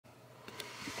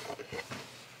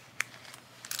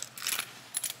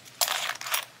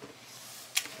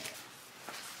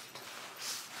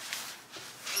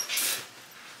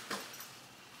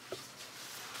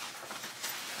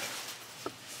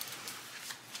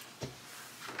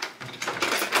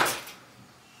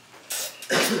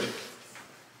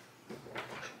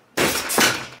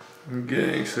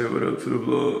Gang, say what up to the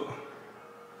vlog.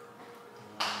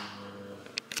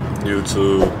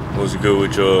 YouTube, what's good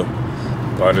with y'all?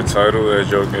 By the title,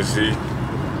 as y'all can see,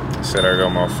 said I got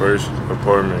my first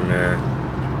apartment, man.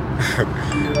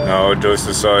 Now, all jokes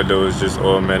aside though, it's just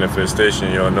all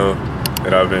manifestation. Y'all know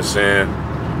that I've been saying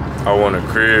I want a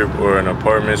crib or an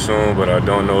apartment soon, but I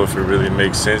don't know if it really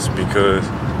makes sense because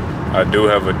I do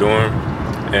have a dorm,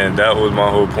 and that was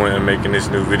my whole point of making this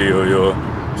new video,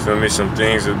 y'all. Feel me? Some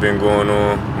things have been going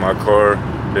on. My car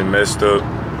been messed up.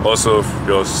 Also, if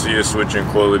y'all see a switch in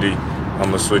quality,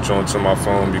 I'm gonna switch on to my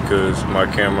phone because my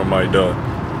camera might die.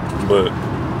 But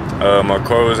my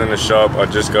car was in the shop. I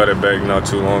just got it back not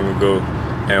too long ago.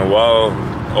 And while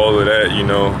all of that, you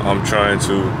know, I'm trying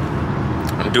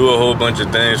to do a whole bunch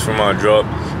of things for my drop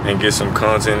and get some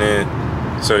content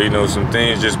in. So, you know, some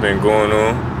things just been going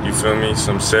on. You feel me?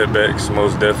 Some setbacks,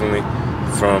 most definitely,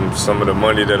 from some of the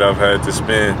money that I've had to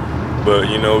spend. But,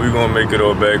 you know, we're gonna make it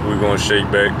all back. We're gonna shake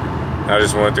back. I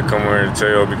just wanted to come here and tell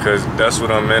y'all because that's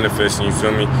what I'm manifesting, you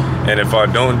feel me? And if I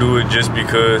don't do it just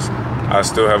because I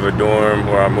still have a dorm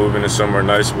or I'm moving to somewhere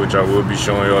nice, which I will be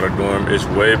showing y'all the dorm, it's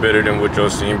way better than what y'all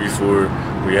seen before.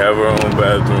 We have our own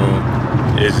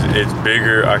bathroom. It's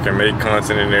bigger. I can make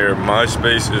content in there. My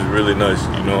space is really nice,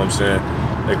 you know what I'm saying?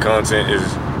 The content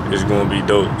is gonna be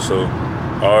dope. So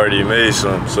I already made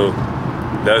some. So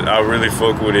that I really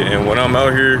fuck with it. And when I'm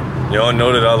out here, y'all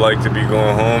know that I like to be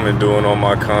going home and doing all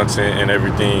my content and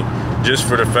everything, just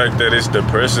for the fact that it's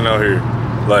depressing out here.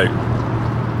 Like,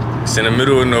 it's in the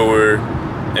middle of nowhere,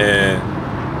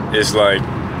 and it's like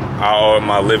all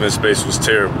my living space was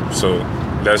terrible. So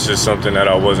that's just something that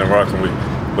I wasn't rocking with.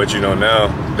 But you know, now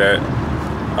that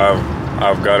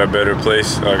I've got a better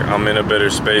place, like I'm in a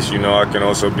better space, you know, I can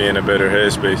also be in a better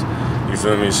headspace. You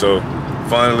feel me? So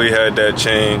finally had that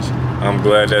change. I'm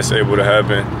glad that's able to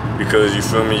happen because, you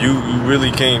feel me, you really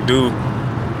can't do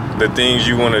the things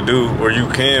you want to do, or you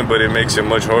can, but it makes it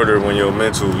much harder when your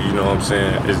mental, you know what I'm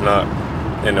saying, is not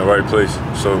in the right place.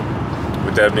 So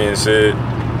with that being said,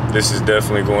 this is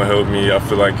definitely going to help me. I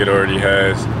feel like it already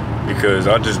has, because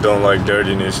I just don't like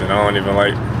dirtiness, and I don't even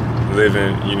like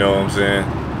living, you know what I'm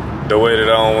saying, the way that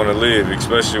I don't want to live,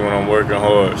 especially when I'm working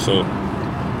hard. So,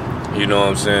 you know what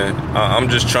I'm saying, I'm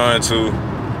just trying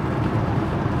to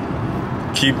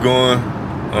keep going.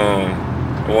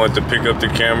 I wanted to pick up the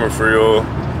camera for y'all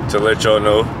to let y'all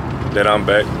know that I'm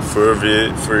back for a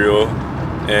vid for y'all.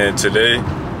 And today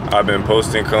I've been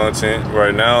posting content.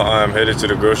 Right now I'm headed to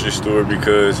the grocery store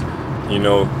because, you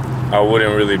know, I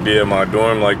wouldn't really be at my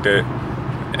dorm like that.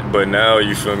 But now,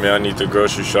 you feel me, I need to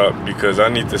grocery shop because I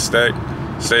need to stack,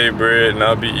 save bread,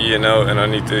 not be eating out, and I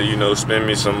need to, you know, spend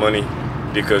me some money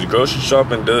because grocery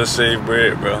shopping does save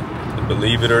bread, bro,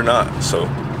 believe it or not. So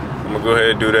I'm gonna go ahead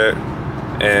and do that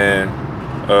and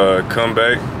come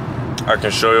back. I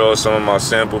can show y'all some of my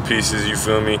sample pieces, you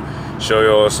feel me? Show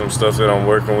y'all some stuff that I'm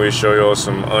working with, show y'all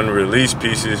some unreleased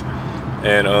pieces,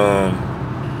 and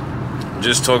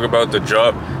just talk about the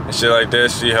drop and shit like that.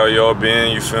 See how y'all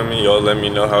been, you feel me? Y'all let me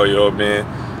know how y'all been.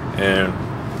 And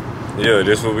yeah,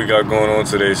 this is what we got going on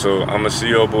today. So I'm gonna see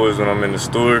y'all boys when I'm in the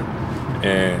store,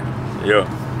 and yeah.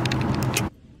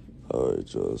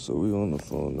 Alright, y'all, so we on the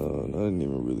phone now, and I didn't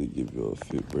even really give y'all a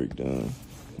fit breakdown,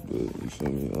 but you feel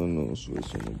me, unknown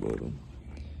switch on the bottom,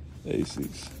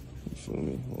 Asics, you feel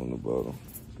me, on the bottom,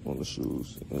 on the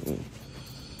shoes, and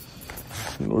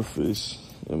North Face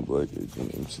and Black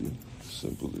Agent MT,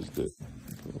 simple as that.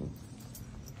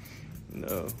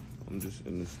 Now, I'm just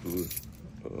in the store,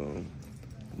 I'm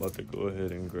about to go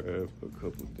ahead and grab a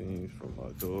couple things from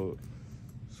my dog.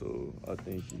 So I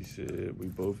think he said we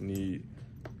both need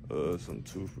some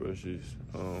toothbrushes,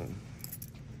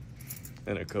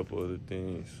 and a couple other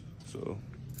things. So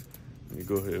let me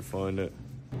go ahead and find that.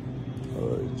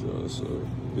 Alright, y'all, so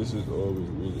this is all we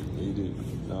really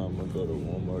needed. Now I'm gonna go to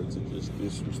Walmart to just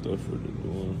get some stuff for the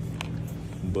dorm.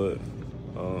 But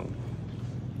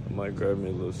I might grab me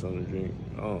a little something to drink.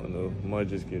 I don't know. Might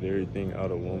just get everything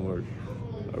out of Walmart.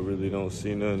 I really don't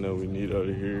see nothing that we need out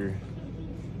of here.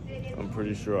 I'm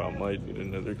pretty sure I might need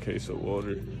another case of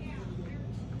water.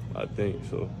 I think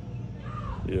so.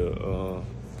 Yeah, I'm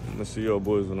gonna see y'all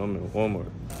boys when I'm in Walmart.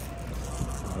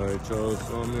 Alright, y'all,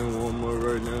 so I'm in Walmart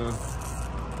right now.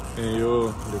 And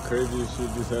yo, the craziest shit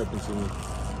just happened to me.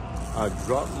 I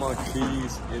dropped my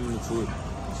keys in the toilet.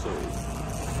 So,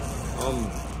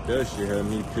 that shit had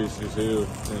me pissed as hell.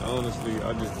 And honestly,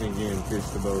 I just been getting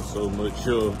pissed about so much,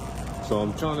 yo. So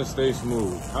I'm trying to stay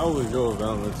smooth. How was your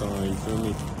Valentine, you feel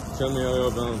me? Tell me how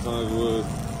your Valentine's was.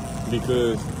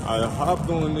 Because I hopped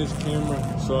on this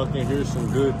camera so I can hear some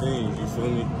good things, you feel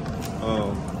me?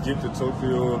 Get to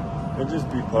Tokyo, And just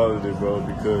be positive, bro,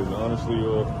 because honestly,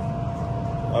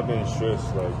 I've been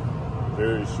stressed, like,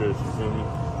 very stressed, you feel me?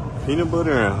 Peanut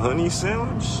butter and honey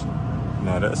sandwich?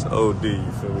 Nah, that's OD,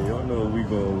 you feel me? Y'all know what we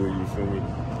going with, you feel me?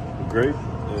 Grape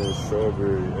and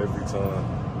strawberry every time.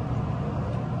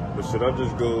 But should I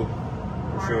just go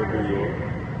with strawberry?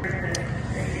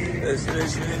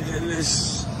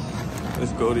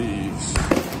 Let's go to these.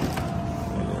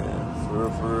 Yeah, for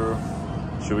real.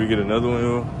 Should we get another one,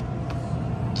 yo?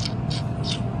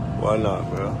 Why not,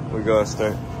 bro? We gotta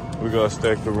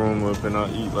stack the room up and I'll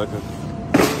eat like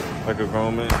a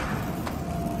grown man.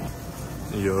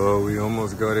 Yo, we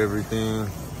almost got everything.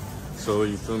 So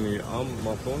you feel me?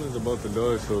 My phone is about to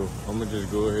die, so I'm gonna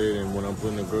just go ahead and when I'm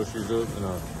putting the groceries up and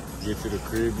I get to the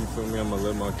crib, you feel me? I'm gonna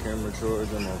let my camera charge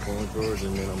and my phone charge,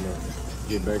 and then I'm gonna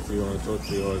get back to y'all and talk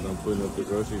to y'all as I'm putting up the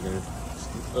groceries and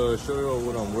show y'all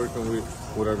what I'm working with,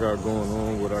 what I got going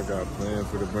on, what I got planned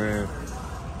for the brand.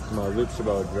 My lips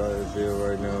about dry as hell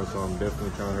right now, so I'm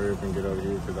definitely trying to hurry up and get out of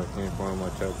here because I can't find my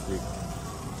chapstick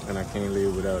and I can't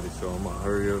live without it. So I'm gonna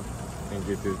hurry up and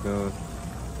get this done,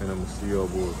 and I'm gonna see y'all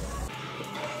boys.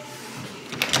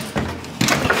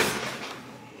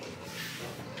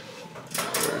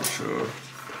 Alright, so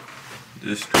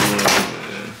this one,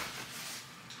 man,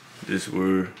 this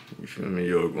where, you feel me,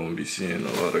 y'all gonna be seeing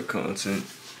a lot of content,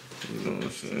 you know what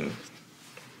I'm saying?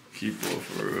 Keep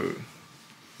off the road,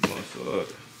 my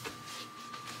side.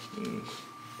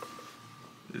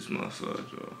 This is my side,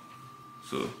 y'all.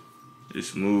 So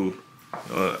it's smooth.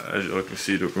 As y'all can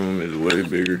see, the room is way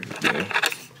bigger than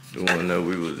the one that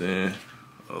we was in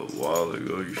a while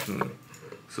ago, you feel me?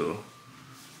 So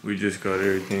we just got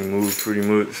everything moved pretty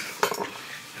much.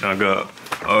 And I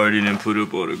already done put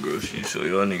up all the groceries, so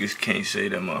y'all niggas can't say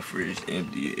that my fridge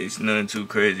empty. It's nothing too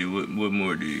crazy. What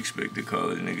more do you expect a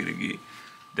college nigga to get?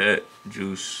 That,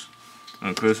 juice,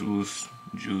 Uncrustables,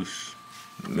 juice,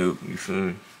 milk, you feel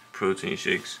me? Protein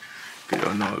shakes, cause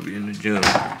y'all know I be in the gym,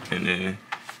 and then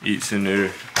eats in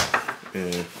there,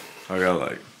 and I got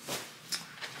like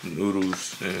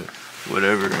noodles and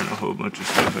whatever and a whole bunch of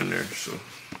stuff in there. So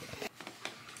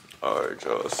alright,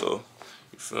 y'all, so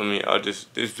you feel me?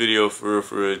 This video for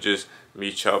real, just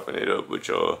me chopping it up with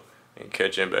y'all and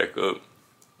catching back up.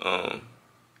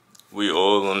 We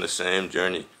all on the same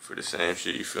journey for the same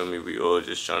shit, you feel me? We all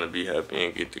just trying to be happy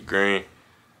and get the green.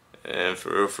 And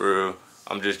for real,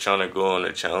 I'm just trying to go on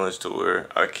a challenge to where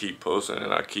I keep posting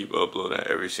and I keep uploading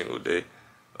every single day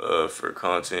for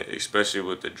content, especially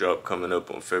with the drop coming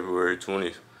up on February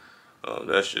 20th.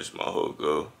 That's just my whole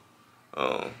goal.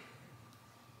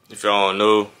 If y'all don't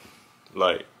know,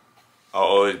 like, I'll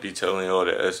always be telling y'all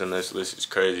the SMS list is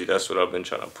crazy. That's what I've been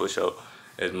trying to push out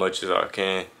as much as I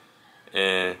can.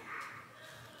 And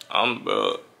I'm,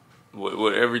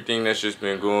 with everything that's just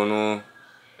been going on,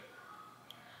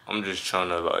 I'm just trying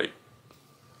to, like,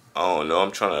 I don't know,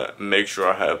 I'm trying to make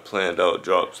sure I have planned out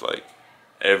drops, like,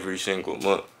 every single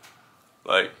month.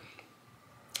 Like,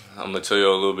 I'm gonna tell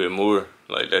y'all a little bit more,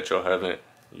 like, that y'all haven't,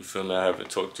 you feel me, I haven't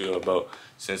talked to y'all about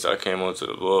since I came onto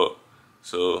the vlog.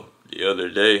 So, the other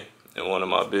day, in one of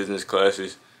my business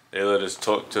classes, they let us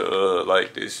talk to,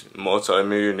 like, this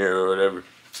multi-millionaire or whatever,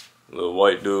 little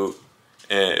white dude.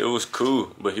 And it was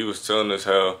cool, but he was telling us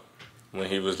how when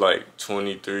he was, like,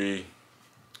 23,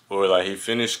 or like he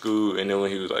finished school, and then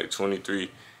when he was like 23,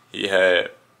 he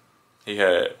had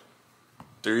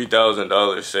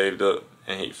 $3,000 saved up,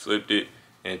 and he flipped it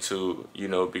into, you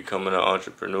know, becoming an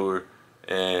entrepreneur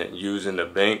and using the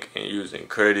bank and using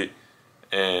credit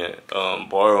and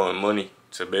borrowing money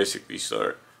to basically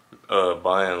start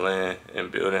buying land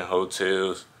and building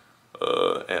hotels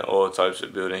and all types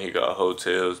of building. He got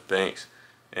hotels, banks,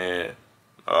 and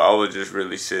I was just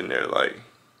really sitting there like,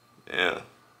 damn.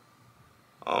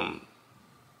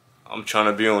 I'm trying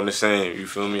to be on the same, you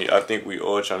feel me? I think we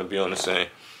all trying to be on the same.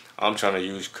 I'm trying to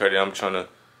use credit. I'm trying to,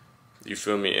 you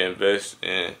feel me, invest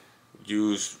and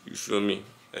use, you feel me,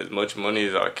 as much money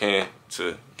as I can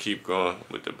to keep growing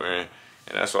with the brand.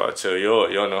 And that's why I tell y'all,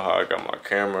 y'all know how I got my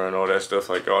camera and all that stuff.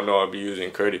 Like, y'all know I be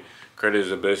using credit. Credit is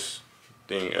the best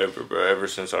thing ever, bro. Ever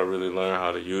since I really learned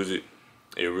how to use it,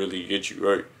 it really gets you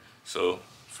right. So,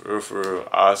 for real,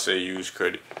 I say use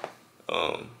credit.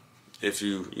 If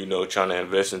you know, trying to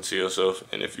invest into yourself,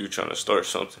 and if you trying to start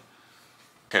something.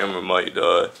 Camera might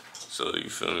die, so you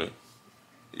feel me?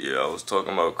 Yeah, I was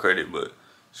talking about credit, but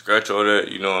scratch all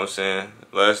that, you know what I'm saying?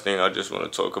 Last thing I just want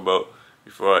to talk about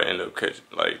before I end up catching,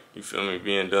 like, you feel me,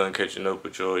 being done catching up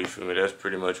with y'all, you feel me? That's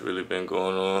pretty much really been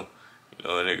going on. You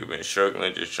know, a nigga been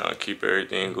struggling, just trying to keep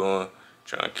everything going,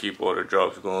 trying to keep all the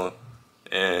drops going.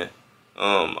 And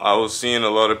I was seeing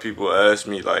a lot of people ask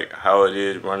me, like, how it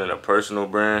is running a personal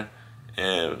brand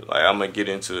and like I'm gonna get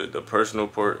into the personal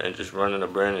part and just running a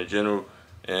brand in general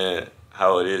and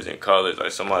how it is in college.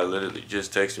 Like somebody literally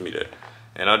just texted me that,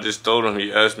 and I just told him.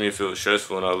 He asked me if it was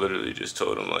stressful, and I literally just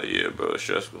told him like, yeah, bro, it's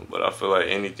stressful. But I feel like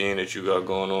anything that you got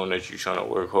going on that you trying to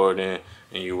work hard in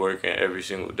and you working every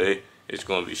single day, it's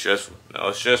gonna be stressful. Now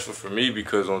it's stressful for me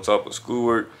because on top of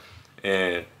schoolwork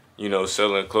and, you know,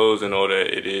 selling clothes and all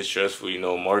that, it is stressful. You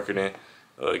know, marketing,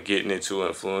 getting into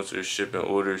influencers, shipping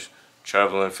orders,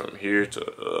 traveling from here to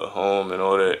home and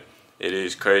all that. It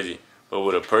is crazy. But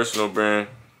with a personal brand,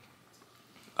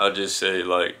 I just say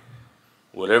like,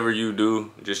 whatever you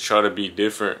do, just try to be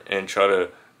different and try to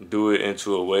do it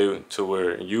into a way to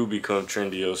where you become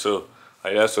trendy yourself.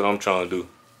 Like that's what I'm trying to do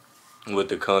with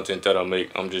the content that I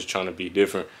make. I'm just trying to be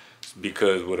different,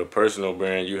 because with a personal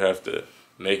brand, you have to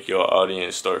make your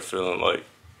audience start feeling like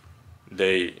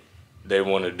they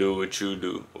want to do what you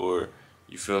do, or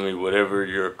you feel me, whatever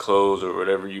your clothes or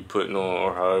whatever you putting on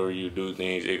or however you do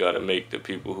things, it got to make the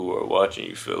people who are watching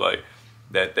you feel like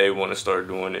that they want to start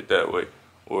doing it that way,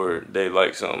 or they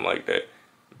like something like that.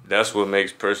 That's what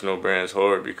makes personal brands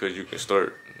hard, because you can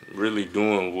start really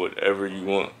doing whatever you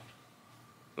want.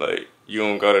 Like, you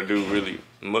don't gotta do really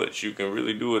much. You can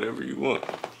really do whatever you want.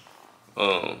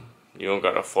 You don't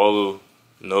gotta follow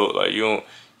like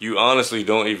you honestly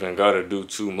don't even gotta do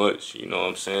too much, you know what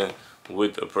I'm saying,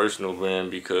 with a personal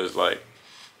brand, because like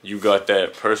you got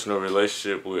that personal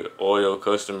relationship with all your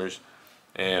customers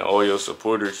and all your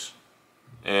supporters,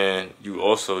 and you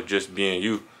also just being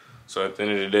you. So at the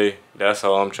end of the day, that's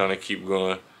how I'm trying to keep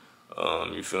growing.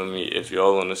 You feel me? If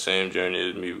y'all on the same journey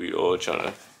as me, we all trying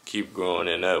to keep growing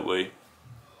in that way.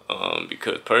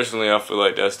 Because personally, I feel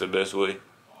like that's the best way.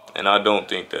 And I don't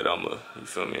think that you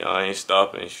feel me, I ain't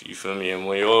stopping, you feel me? And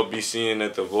when y'all be seeing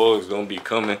that the vlogs don't be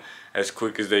coming as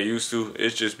quick as they used to,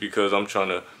 it's just because I'm trying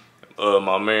to,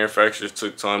 my manufacturers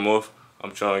took time off.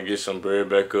 I'm trying to get some bread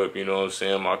back up, you know what I'm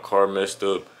saying? My car messed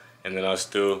up, and then I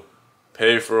still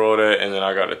pay for all that, and then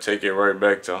I gotta take it right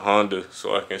back to Honda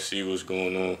so I can see what's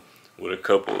going on with a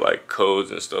couple like codes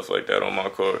and stuff like that on my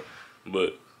car.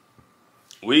 But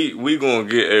we gonna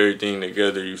get everything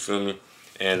together, you feel me?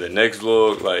 And the next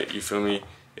vlog, like, you feel me,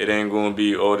 it ain't gonna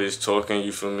be all this talking,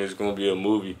 you feel me? It's gonna be a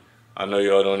movie. I know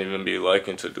y'all don't even be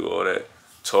liking to do all that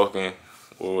talking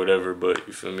or whatever, but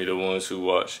you feel me, the ones who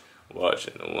watch,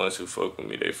 and the ones who fuck with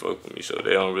me, they fuck with me, so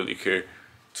they don't really care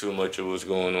too much of what's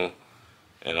going on.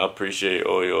 And I appreciate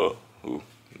all y'all who,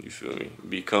 you feel me,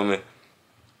 be coming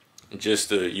just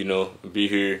to, you know, be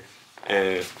here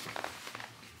and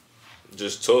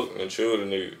just talk and chill with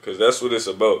a nigga, because that's what it's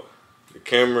about. The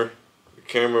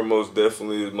camera most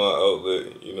definitely is my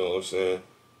outlet, you know what I'm saying?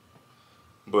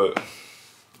 But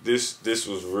this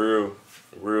was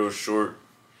real short.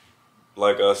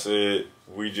 Like I said,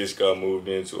 we just got moved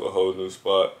into a whole new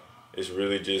spot. It's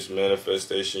really just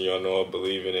manifestation. Y'all know I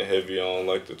believe in it heavy. I don't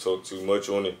like to talk too much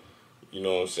on it. You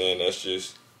know what I'm saying? That's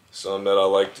just something that I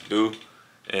like to do.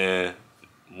 And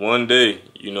one day,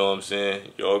 you know what I'm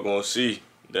saying, y'all gonna see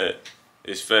that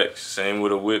it's facts. Same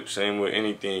with a whip, same with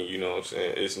anything, you know what I'm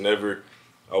saying? It's never,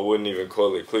 I wouldn't even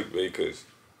call it clickbait, because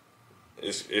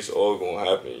it's all gonna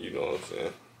happen, you know what I'm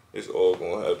saying? It's all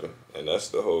gonna happen, and that's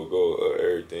the whole goal of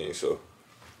everything. So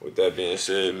with that being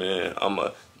said, man, I'ma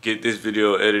get this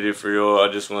video edited for y'all.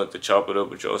 I just wanted to chop it up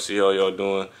with y'all, see how y'all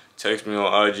doing. Text me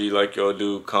on IG like y'all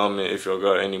do. Comment if y'all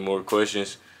got any more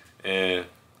questions, and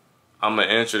I'ma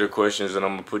answer the questions, and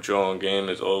I'm gonna put y'all on game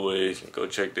as always. Go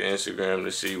check the Instagram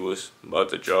to see what's about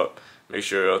to drop. Make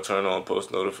sure y'all turn on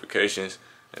post notifications,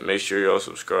 and make sure y'all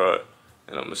subscribe.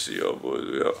 And I'm gonna see y'all boys.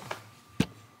 We out.